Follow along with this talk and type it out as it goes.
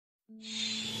I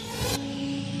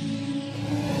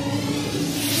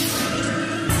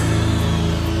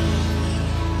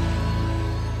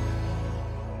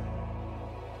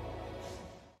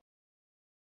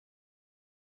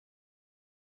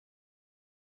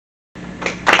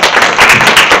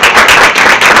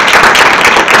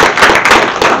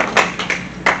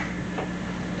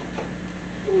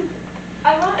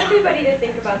want everybody to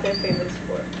think about their favorite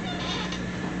sport.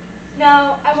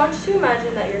 Now, I want you to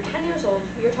imagine that you're 10 years old,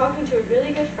 you're talking to a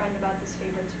really good friend about this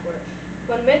favorite sport,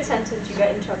 when mid-sentence you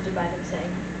get interrupted by them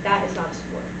saying, "That is not a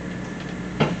sport."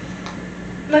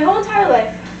 My whole entire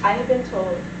life, I have been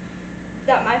told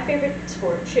that my favorite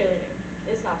sport, cheerleading,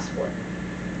 is not a sport.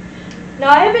 Now,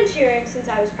 I have been cheering since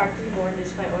I was practically born due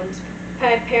to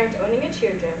my parents owning a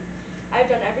cheer gym. I've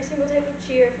done every single type of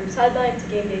cheer, from sideline to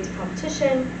game day to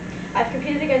competition. I've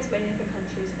competed against many different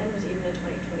countries and was even a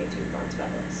 2022 bronze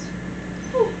medalist.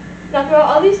 Now, throughout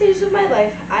all these stages of my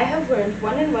life, I have learned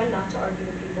when and when not to argue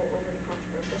with people over the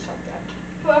controversial subject.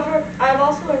 However, I have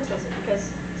also learned to listen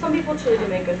because some people truly do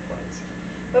make good points.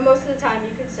 But most of the time,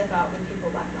 you can step out when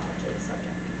people lack knowledge of the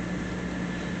subject.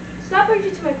 So that brings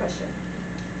you to my question.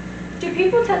 Do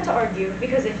people tend to argue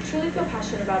because they truly feel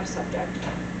passionate about a subject?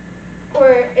 Or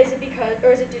is it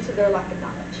due to their lack of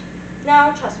knowledge?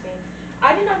 Now, trust me,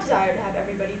 I do not desire to have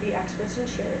everybody be experts in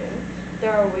cheerleading.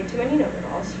 There are way too many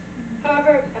know-it-alls.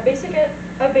 However, a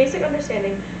basic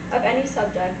understanding of any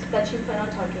subject that you plan on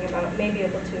talking about may be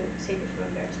able to save you from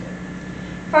embarrassment.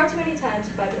 Far too many times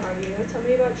have I been arguing with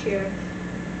somebody about cheer,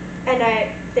 and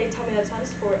they tell me that's not a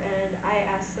sport, and I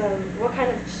ask them what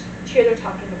kind of cheer they're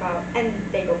talking about, and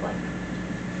they go blank.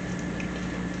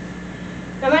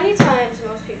 Now, many times,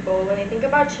 most people, when they think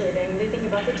about cheerleading, they think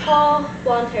about the tall,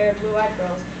 blonde-haired, blue-eyed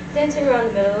girls dancing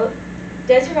around the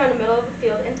middle of the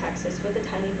field in Texas with the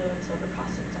tiny blue and silver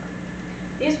costumes on.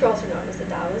 These girls are known as the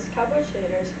Dallas Cowboy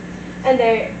cheerleaders, and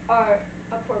they are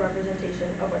a poor representation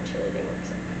of what cheerleading looks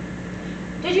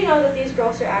like. Did you know that these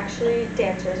girls are actually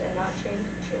dancers and not trained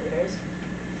cheerleaders?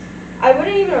 I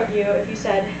wouldn't even argue if you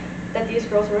said that these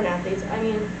girls weren't athletes. I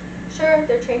mean, sure,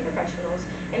 they're trained professionals,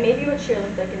 and maybe what cheer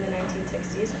looked like in the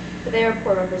 1960s, but they are a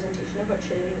poor representation of what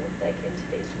cheerleading looked like in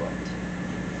today's world.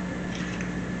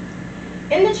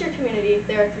 In the cheer community,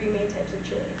 there are three main types of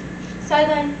cheerleading: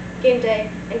 sideline, game day,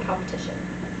 and competition.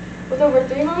 With over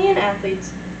 3 million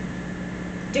athletes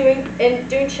doing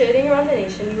cheerleading around the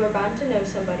nation, you are bound to know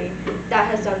somebody that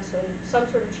has done some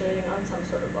sort of cheerleading on some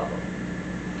sort of level.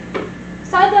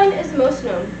 Sideline is the most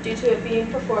known due to it being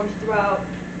performed throughout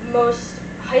most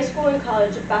high school and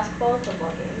college basketball and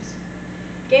football games.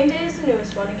 Game day is the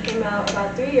newest one. It came out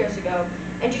about 3 years ago,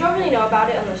 and you don't really know about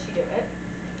it unless you do it.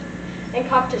 And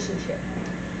competition cheer.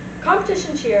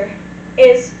 Competition cheer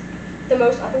is the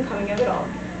most up-and-coming of it all.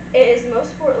 It is the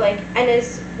most sport-like and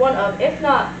is one of, if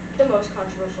not the most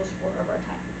controversial sport of our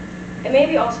time. It may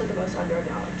be also the most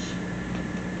under-acknowledged.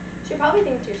 So you're probably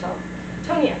thinking to yourself,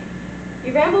 "Toni,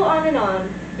 you ramble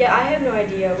on, yet I have no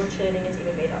idea what cheerleading is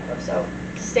even made up of, so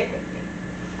stick with me."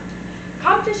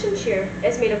 Competition cheer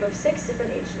is made up of 6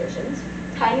 different age divisions: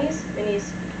 tinies,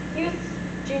 minis, youth,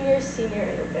 juniors, senior,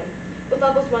 and open, with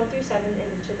levels 1 through 7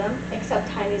 in each of them, except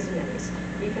tinies and minis.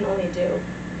 You can only do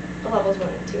the levels 1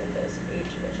 and 2 in those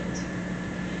age divisions.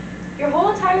 Your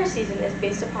whole entire season is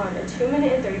based upon a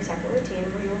 2-minute and 30-second routine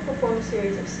where you will perform a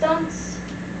series of stunts,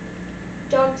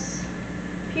 jumps,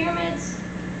 pyramids,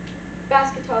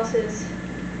 basket tosses,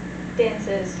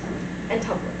 dances, and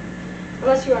tumbling.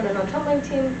 Unless you are on a non-tumbling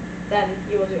team, then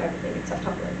you will do everything except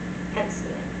tumbling, hence the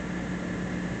name.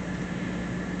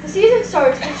 The season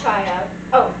starts with tryout.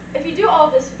 Oh, if you do all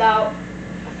of this without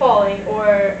falling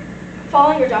or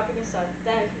dropping a stunt,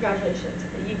 then congratulations,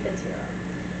 you've hit 0.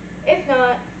 If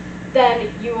not,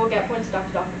 then you will get points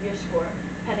deducted off of your score,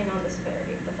 depending on the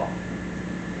severity of the fall.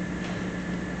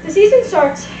 The season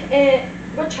starts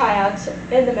with tryouts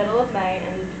in the middle of May,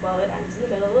 and well, it ends in the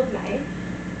middle of May.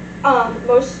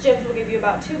 Most gyms will give you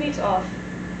about 2 weeks off,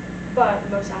 but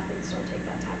most athletes don't take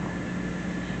that time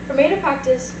off. From May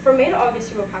to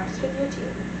August, you will practice with your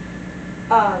team.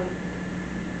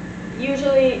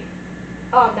 Usually,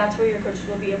 that's where your coaches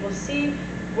will be able to see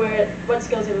what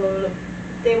skills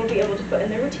they will be able to put in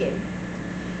their routine.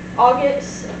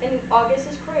 In August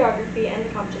is choreography, and the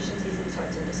competition season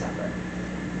starts in December.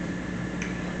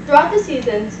 Throughout the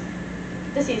season,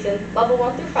 level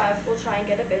 1 through 5 will try and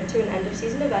get a bid to an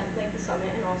end-of-season event like the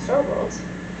Summit and All-Star Worlds.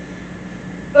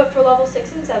 But for level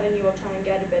 6 and 7, you will try and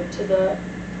get a bid to the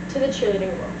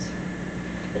Cheerleading Worlds.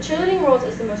 The Cheerleading Worlds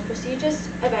is the most prestigious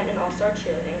event in all-star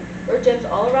cheerleading, where gyms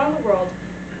all around the world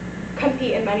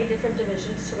compete in many different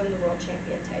divisions to win the world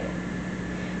champion title.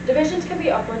 Divisions can be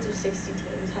upwards of 60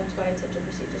 teams, hence why it's such a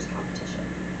prestigious competition.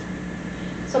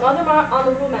 Some other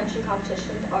honorable mention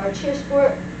competitions are cheer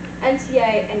sport,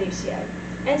 NCA, and UCA.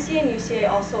 NCA and UCA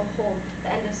also hold the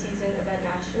end of season event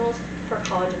nationals for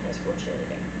college and high school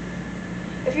cheerleading.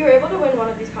 If you were able to win one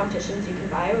of these competitions, you can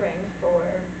buy a ring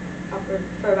for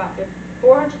about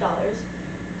 $400.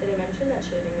 Did I mention that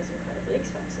cheerleading is incredibly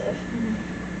expensive?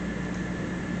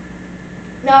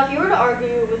 Now, if you were to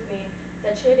argue with me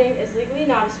that cheerleading is legally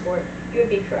not a sport, you would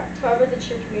be correct. However, the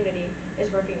cheer community is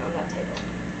working on that title.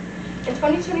 In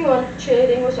 2021,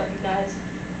 cheerleading was recognized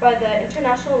by the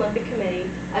International Olympic Committee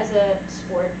as a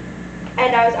sport,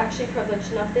 and I was actually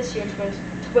privileged enough this year to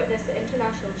witness the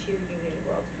International Cheer Union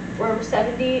World, where over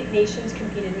 70 nations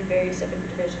competed in various different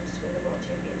divisions to win the world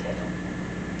champion title.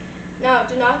 Now,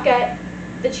 do not get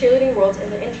the cheerleading worlds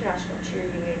and the International Cheer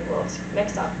Union Worlds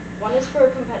mixed up. One is for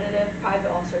competitive private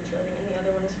all-star cheerleading, and the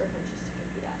other one is for countries to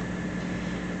compete at.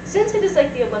 Since it is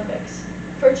like the Olympics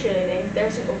for cheerleading,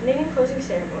 there's an opening and closing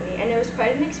ceremony, and it was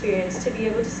quite an experience to be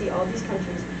able to see all these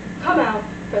countries come out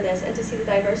for this and to see the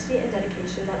diversity and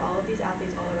dedication that all of these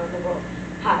athletes all around the world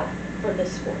have for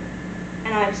this sport.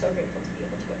 And I'm so grateful to be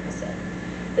able to witness it.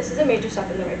 This is a major step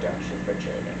in the right direction for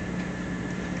cheerleading.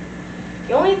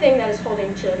 The only thing that is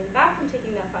holding cheerleading back from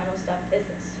taking that final step is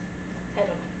this,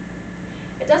 Title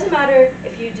IX. It doesn't matter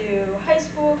if you do high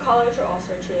school, college, or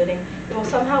all-star cheerleading, you will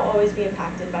somehow always be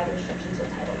impacted by the restrictions of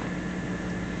Title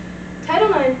IX.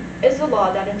 Title IX is the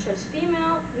law that ensures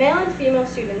male and female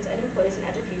students and employees in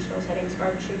educational settings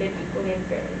are treated equally and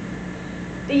fairly.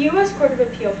 The U.S. Court of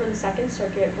Appeal for the Second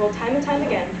Circuit ruled time and time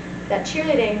again that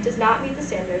cheerleading does not meet the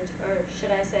standards, or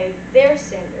should I say their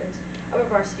standards, of a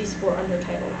varsity sport under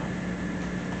Title IX.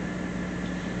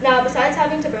 Now, besides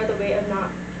having to bear the weight of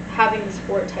not having the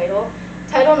sport title,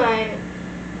 Title IX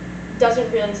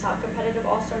doesn't really stop competitive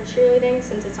all-star cheerleading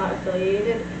since it's not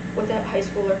affiliated with a high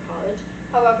school or college.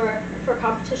 However, for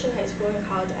competition high school and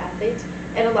college athletes,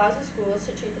 it allows the schools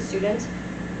to treat the students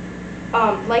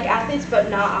like athletes but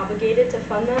not obligated to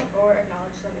fund them or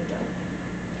acknowledge them in general.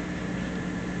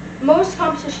 Most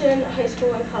competition high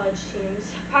school and college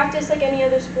teams practice like any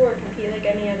other sport, compete like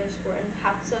any other sport, and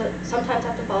sometimes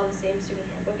have to follow the same student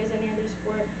handbook as any other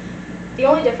sport. The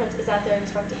only difference is that they're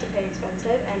expected to pay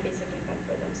expensive and basically fend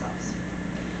for themselves.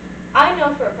 I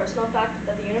know for a personal fact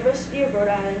that the University of Rhode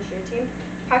Island cheer team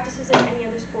practices like any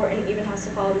other sport and even has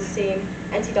to follow the same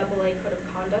NCAA code of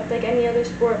conduct like any other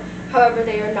sport. However,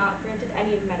 they are not granted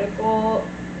any medical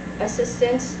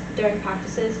assistance during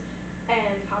practices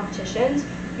and competitions.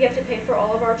 We have to pay for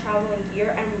all of our travel and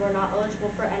gear, and we're not eligible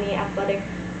for any athletic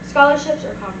scholarships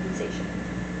or compensation.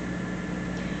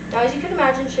 Now, as you can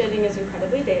imagine, cheerleading is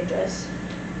incredibly dangerous.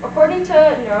 According to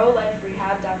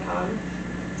neuroliferehab.com,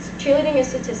 cheerleading is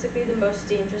statistically the most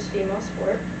dangerous female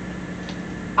sport.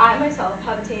 I myself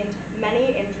have attained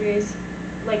many injuries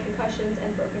like concussions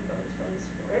and broken bones from the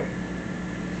sport.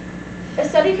 A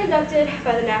study conducted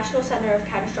by the National Center of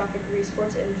Catastrophic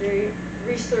Sports Injury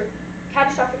Research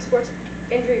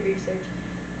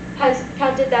has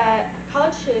counted that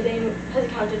college cheerleading has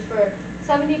accounted for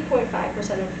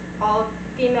 70.5% of all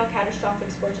female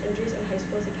catastrophic sports injuries, and high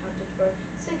school has accounted for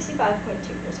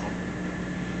 65.2%.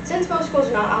 Since most schools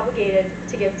are not obligated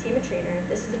to give a team a trainer,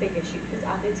 this is a big issue because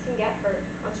athletes can get hurt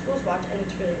on school's watch and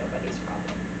it's really nobody's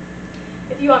problem.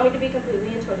 If you want me to be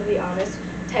completely and totally honest,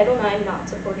 Title IX not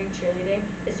supporting cheerleading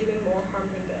is doing more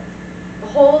harm than good. The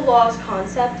whole law's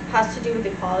concept has to do with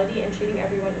equality and treating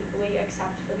everyone equally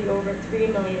except for the over 3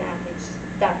 million athletes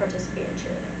that participate in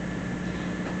cheerleading.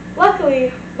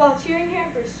 Luckily, while cheering here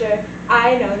at Brewster,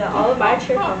 I know that all of my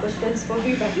cheer accomplishments will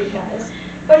be recognized,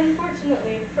 but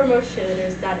unfortunately, for most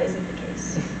cheerleaders, that isn't the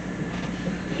case.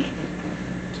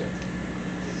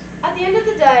 At the end of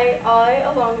the day, I,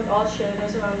 along with all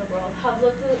cheerleaders around the world, have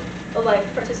lived a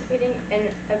life participating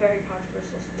in a very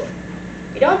controversial sport.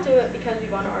 We don't do it because we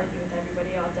want to argue with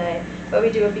everybody all day, but we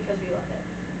do it because we love it.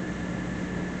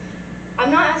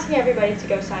 I'm not asking everybody to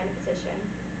go sign a petition,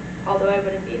 although I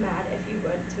wouldn't be mad if you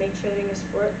would, to make cheerleading a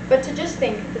sport, but to just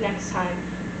think the next time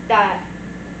that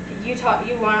you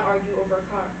want to argue over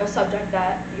a subject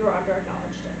that you're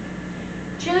under-acknowledged in.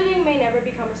 Cheerleading may never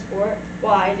become a sport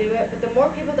while I do it, but the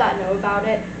more people that know about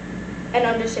it and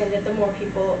understand it, the more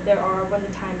people there are when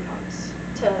the time comes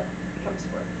to become a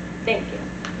sport. Thank you.